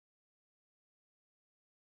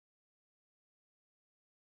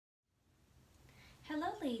Hello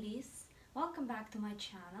ladies, welcome back to my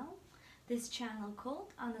channel, this channel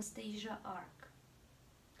called Anastasia Arc.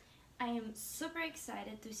 I am super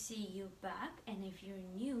excited to see you back, and if you're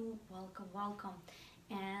new, welcome,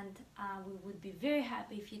 and we would be very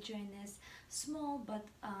happy if you join this small but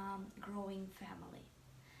growing family.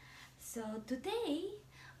 So today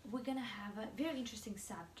we're gonna have a very interesting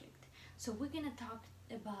subject. So we're gonna talk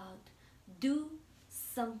about do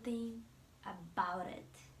something about it.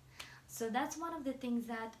 So that's one of the things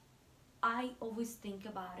that I always think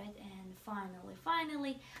about it, and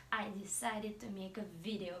finally I decided to make a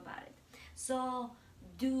video about it. So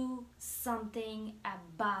do something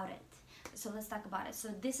about it. So let's talk about it. So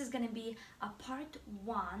this is gonna be a part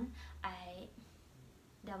one.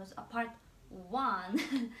 That was a part one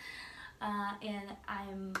and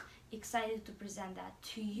I'm excited to present that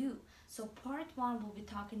to you. So part one will be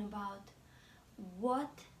talking about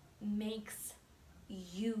what makes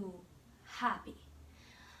you happy.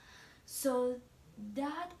 So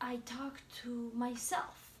that I talk to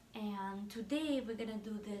myself, and today we're gonna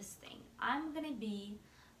do this thing. I'm gonna be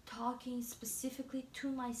talking specifically to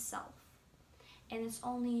myself, and it's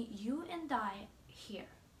only you and I here,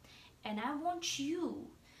 and I want you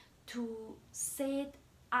to say it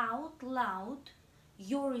out loud,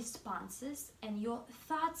 your responses and your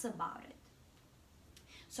thoughts about it.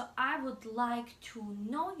 So I would like to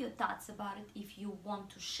know your thoughts about it. If you want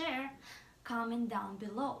to share, comment down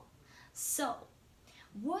below. So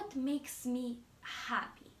what makes me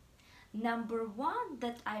happy? Number one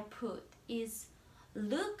that I put is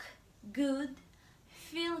look good,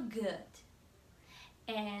 feel good.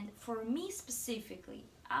 And for me specifically,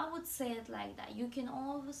 I would say it like that. You can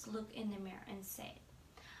always look in the mirror and say,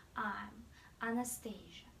 I'm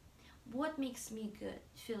Anastasia. What makes me good,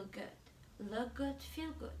 feel good? Look good,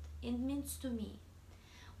 feel good. It means to me,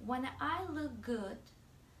 when I look good,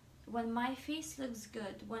 when my face looks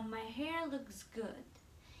good, when my hair looks good,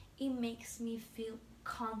 it makes me feel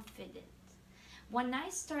confident. When I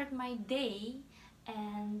start my day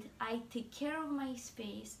and I take care of my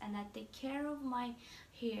face and I take care of my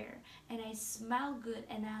hair and I smell good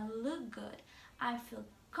and I look good, I feel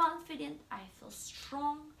confident, I feel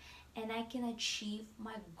strong, and I can achieve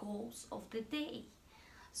my goals of the day.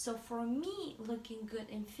 So for me, looking good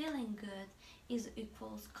and feeling good is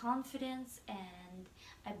equals confidence and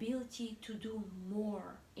ability to do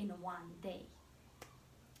more in one day.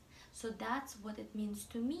 So that's what it means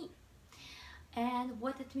to me. And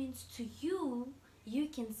what it means to you, you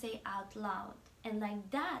can say out loud. And like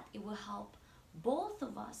that, it will help both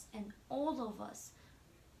of us and all of us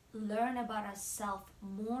learn about ourselves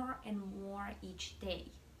more and more each day.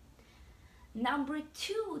 Number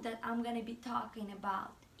two that I'm going to be talking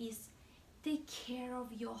about is take care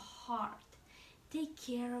of your heart, take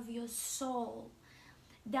care of your soul.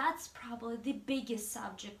 That's probably the biggest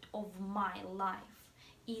subject of my life,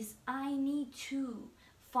 is I need to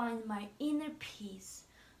find my inner peace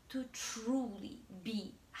to truly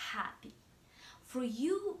be happy. For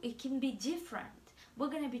you, it can be different. We're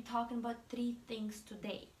going to be talking about three things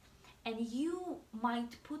today, and you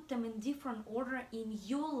might put them in different order in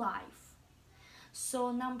your life.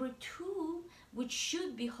 So number two, which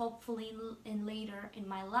should be hopefully in later in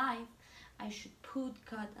my life, I should put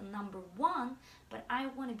God at number one, but I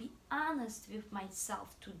want to be honest with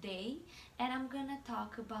myself today, and I'm gonna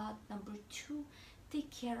talk about number two,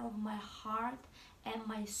 take care of my heart and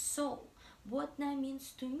my soul. What that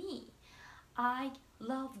means to me, I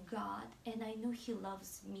love God and I know He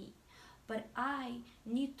loves me, but I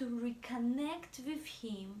need to reconnect with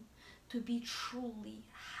Him to be truly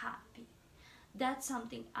happy. That's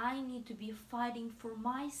something I need to be fighting for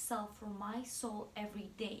myself, for my soul every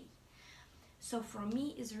day. So for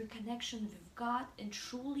me is reconnection with God and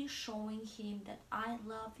truly showing Him that I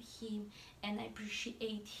love Him and I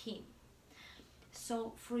appreciate Him.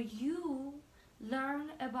 So for you,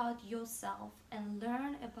 learn about yourself and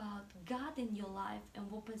learn about God in your life and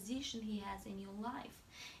what position He has in your life.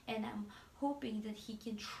 And I'm hoping that He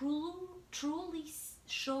can truly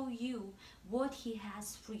show you what He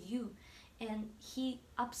has for you. And He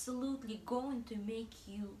absolutely going to make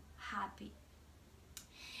you happy.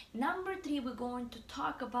 Number three we're going to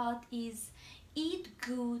talk about is eat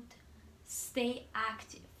good, stay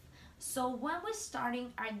active. So when we're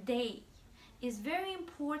starting our day, it's very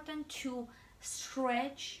important to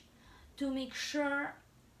stretch, to make sure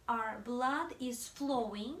our blood is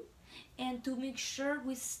flowing, and to make sure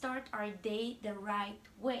we start our day the right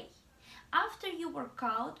way. After you work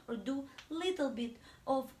out or do little bit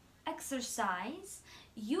of exercise,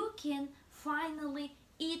 you can finally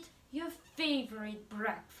eat your favorite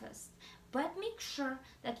breakfast. but make sure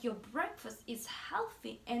that your breakfast is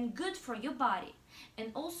healthy and good for your body,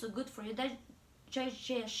 and also good for your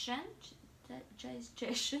digestion,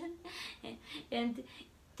 digestion, and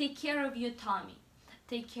take care of your tummy.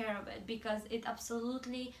 Take care of it, because it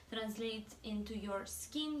absolutely translates into your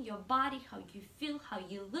skin, your body, how you feel, how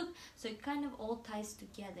you look. So it kind of all ties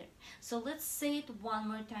together. So let's say it one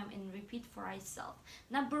more time and repeat for ourselves.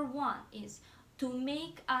 Number one is to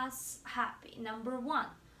make us happy. Number one,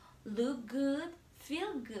 look good,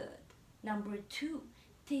 feel good. Number two,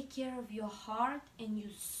 take care of your heart and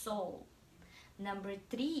your soul. Number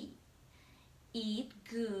three, eat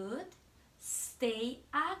good, stay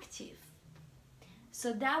active.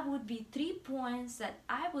 So that would be 3 points that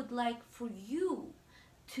I would like for you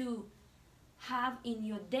to have in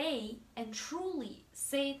your day, and truly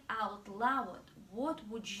say it out loud. What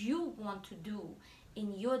would you want to do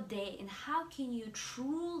in your day, and how can you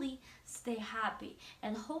truly stay happy?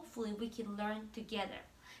 And hopefully we can learn together.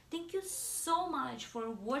 Thank you so much for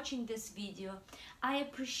watching this video. I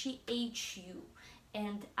appreciate you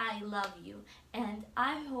and I love you, and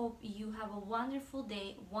I hope you have a wonderful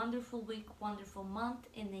day, wonderful week, wonderful month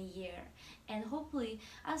and a year, and hopefully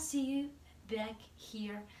I'll see you back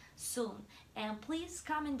here soon. And please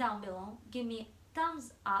comment down below, give me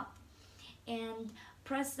thumbs up, and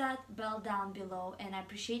press that bell down below, and I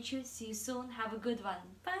appreciate you. See you soon. Have a good one.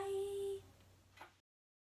 Bye.